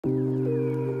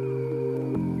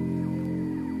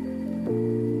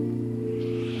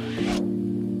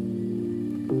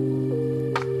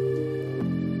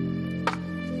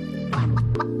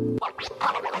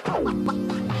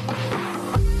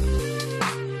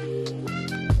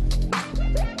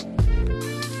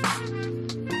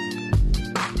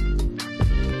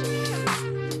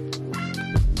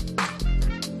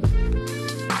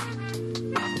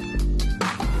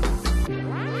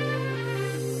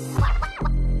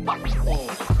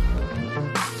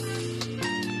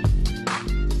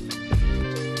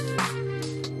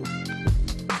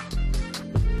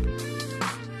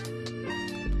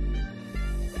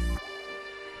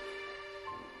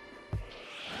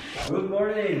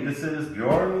Hey, this is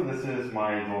Bjorn, this is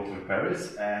my daughter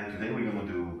Paris, and today we're going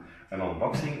to do an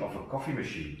unboxing of a coffee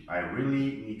machine. I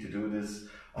really need to do this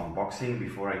unboxing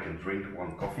before I can drink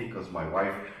one coffee because my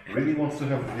wife really wants to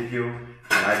have a video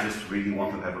and I just really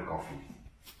want to have a coffee.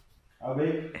 Oh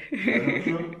babe, is that not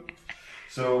true?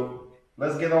 So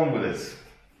let's get on with this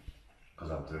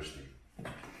because I'm thirsty.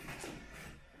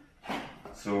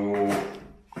 So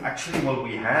actually what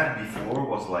we had before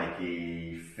was like a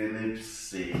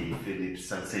Philips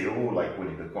Senseo, like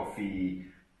with the coffee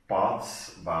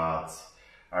pots, but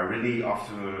I really,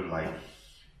 after like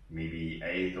maybe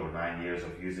 8 or 9 years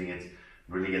of using it,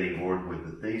 really getting bored with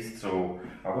the taste. So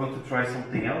I wanted to try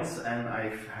something else, and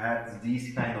I've had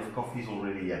these kind of coffees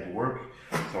already at work.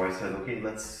 So I said, okay,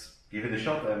 let's give it a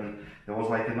shot. And there was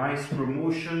like a nice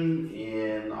promotion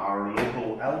in our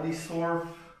local Aldi store.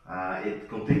 It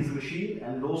contains the machine,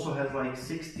 and it also has like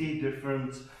 60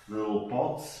 different little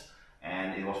pots,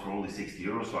 and it was for only 60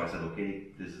 euros. So I said,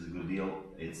 okay, this is a good deal.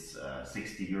 It's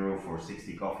 60 euro for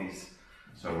 60 coffees.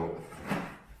 So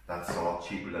that's a lot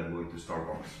cheaper than going to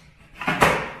Starbucks.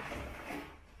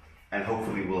 And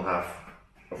hopefully we'll have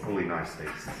a fully nice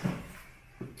taste.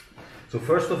 So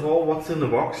first of all, what's in the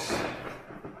box?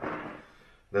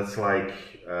 That's like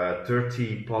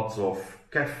 30 pots of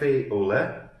café au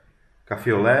lait.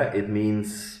 Café au lait, it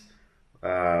means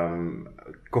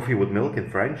coffee with milk in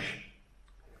French.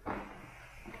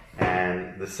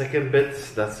 And the second bit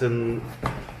that's in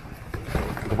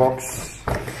the box,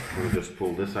 let me just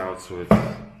pull this out so it's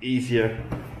easier,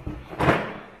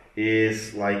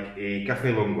 is like a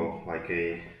café lungo, like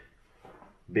a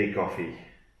big coffee.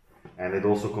 And it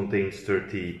also contains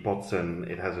 30 pots, and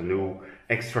it has a new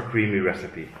extra creamy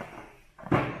recipe.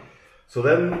 So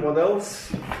then what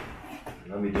else?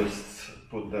 Let me just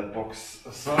put that box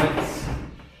aside.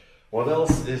 What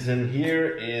else is in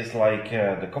here is like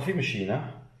the coffee machine, huh?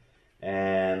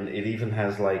 And it even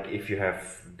has like, if you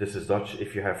have, this is Dutch,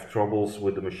 if you have troubles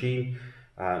with the machine,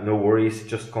 no worries,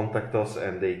 just contact us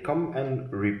and they come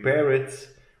and repair it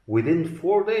within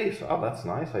 4 days. Oh, that's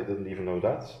nice, I didn't even know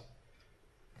that.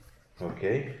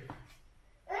 Okay.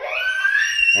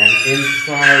 And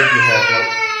inside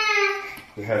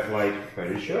you have like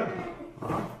Parisha.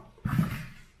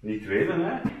 Niet weten,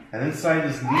 eh? And inside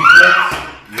this leaflet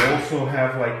you also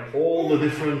have like all the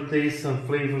different tastes and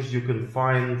flavors you can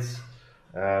find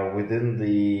within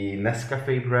the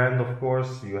Nescafe brand, of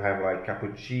course. You have like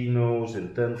cappuccinos,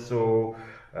 intenso,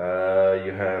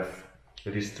 you have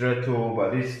ristretto,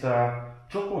 barista,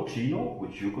 chococino,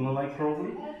 which you're gonna like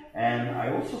probably. And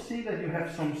I also see that you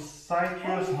have some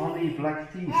citrus, honey,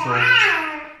 black tea. So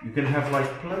you can have like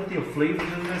plenty of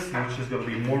flavors in this, which is gonna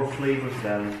be more flavors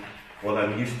than what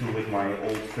I'm used to with my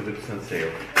old Philips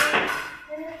Senseo.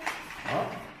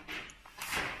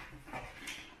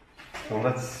 So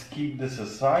let's keep this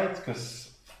aside,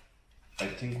 because I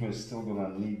think we're still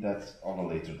gonna need that on a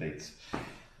later date.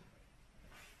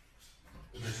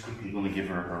 Just quickly gonna give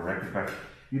her her record back.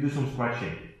 You do some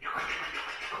scratching.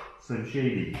 Slim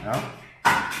Shady, huh?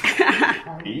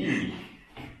 Hey.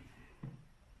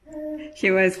 She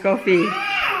wants coffee.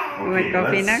 Okay, you want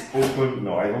coffee now? Open.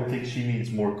 No, I don't think she needs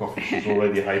more coffee. She's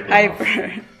already hyper.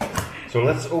 Hyper. So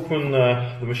let's open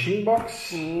the machine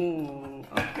box. Ooh,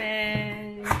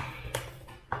 open.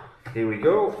 Here we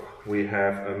go. We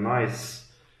have a nice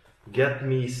Get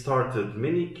Me Started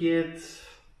mini kit.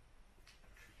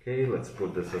 Okay, let's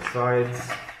put this aside.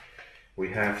 We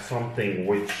have something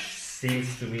which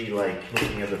seems to be like,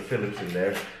 looking at the Philips in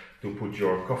there, to put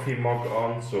your coffee mug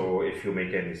on, so if you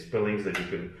make any spillings that you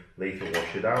can later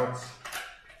wash it out.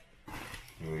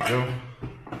 Here we go.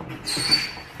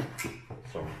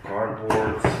 Some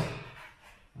cardboard,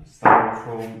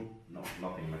 styrofoam, no,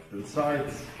 nothing left inside.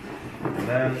 And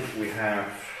then we have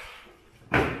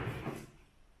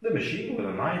the machine with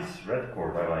a nice red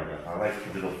cord. I like it. I like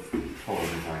the little color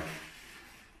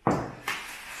design.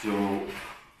 So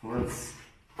let's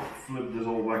flip this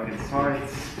all back inside.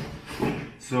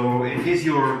 So in case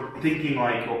you're thinking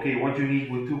like, okay, what do you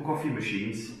need with 2 coffee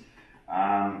machines?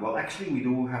 Well, actually we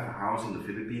do have a house in the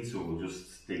Philippines, so we'll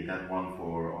just take that one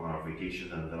for on our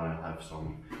vacation, and then I'll have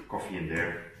some coffee in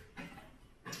there.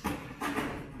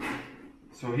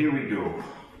 So here we go.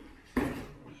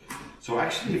 So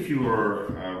actually, if you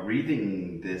are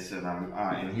reading this, and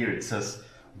in here it says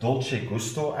Dolce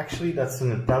Gusto. Actually, that's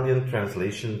an Italian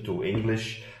translation to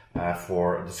English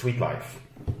for the sweet life.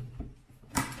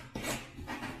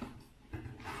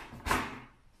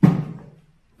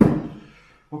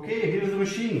 Okay, here's the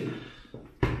machine.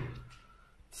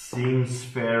 Seems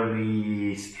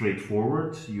fairly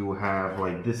straightforward. You have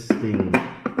like this thing,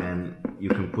 and you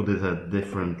can put it at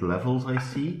different levels, I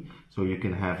see. So you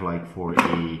can have like for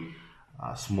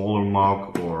a smaller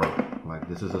mug, or like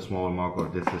this is a smaller mug, or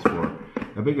this is for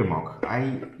a bigger mug.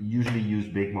 I usually use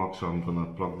big mugs, so I'm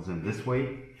gonna plug this in this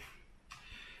way.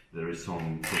 There is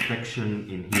some protection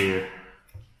in here,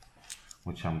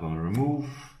 which I'm gonna remove.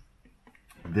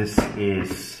 This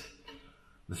is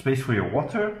the space for your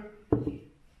water.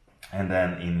 And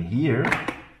then in here,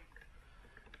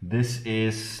 this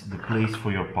is the place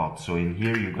for your pot. So in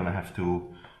here, you're gonna have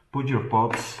to put your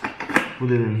pots,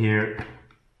 put it in here,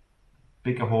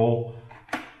 pick a hole,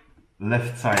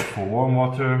 left side for warm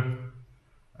water,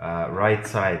 right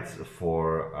side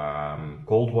for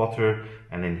cold water,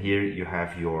 and in here you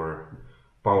have your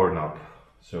power knob.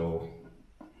 So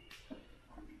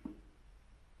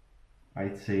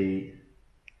I'd say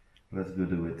let's go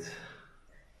do it.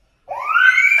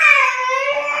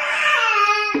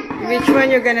 Which one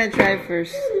you're gonna try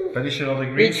first? Traditional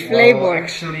green. Which flavor? Well,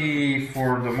 actually,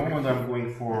 for the moment, I'm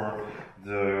going for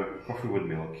the coffee with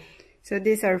milk. So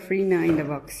these are free now in the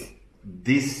box.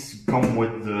 These come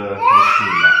with the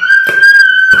machine now.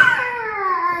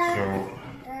 So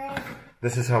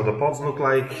this is how the pots look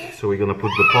like. So we're gonna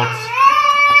put the pots.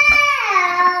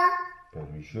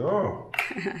 Sure.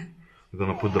 We're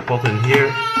gonna put the pot in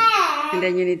here. And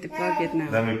then you need to plug it now.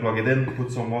 Then we plug it in,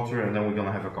 put some water, and then we're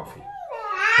gonna have a coffee.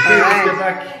 Okay, let's get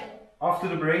back after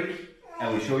the break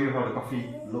and we show you how the coffee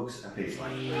looks and tastes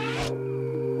like.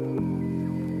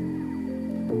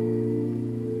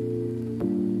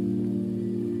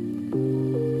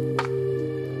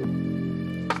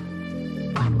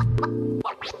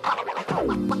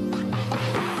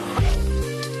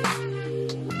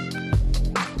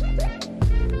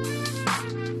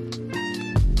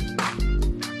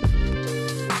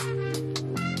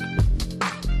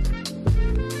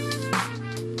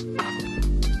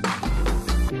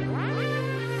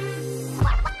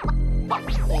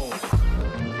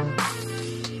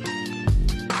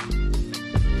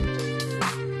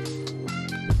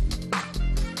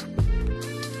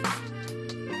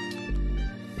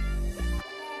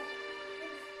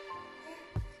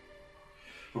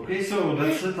 Okay, so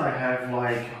that's it. I have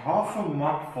like half a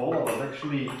mug full. I was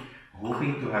actually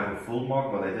hoping to have a full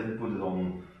mug, but I didn't put it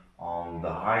on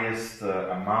the highest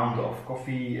amount of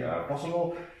coffee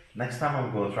possible. Next time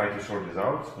I'm going to try to sort this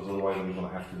out, because otherwise I'm going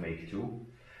to have to make two.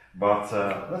 But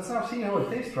let's now see how it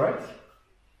tastes, right?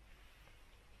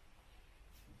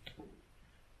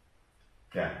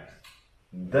 Yeah,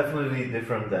 definitely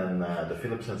different than the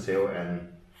Philips Senseo, and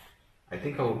I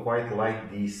think I will quite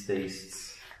like these tastes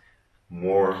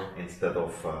more instead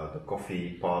of the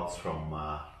coffee pots from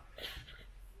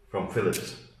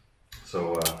Philips.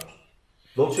 So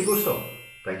Dolce Gusto.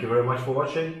 Thank you very much for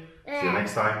watching. See you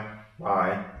next time.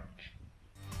 Bye.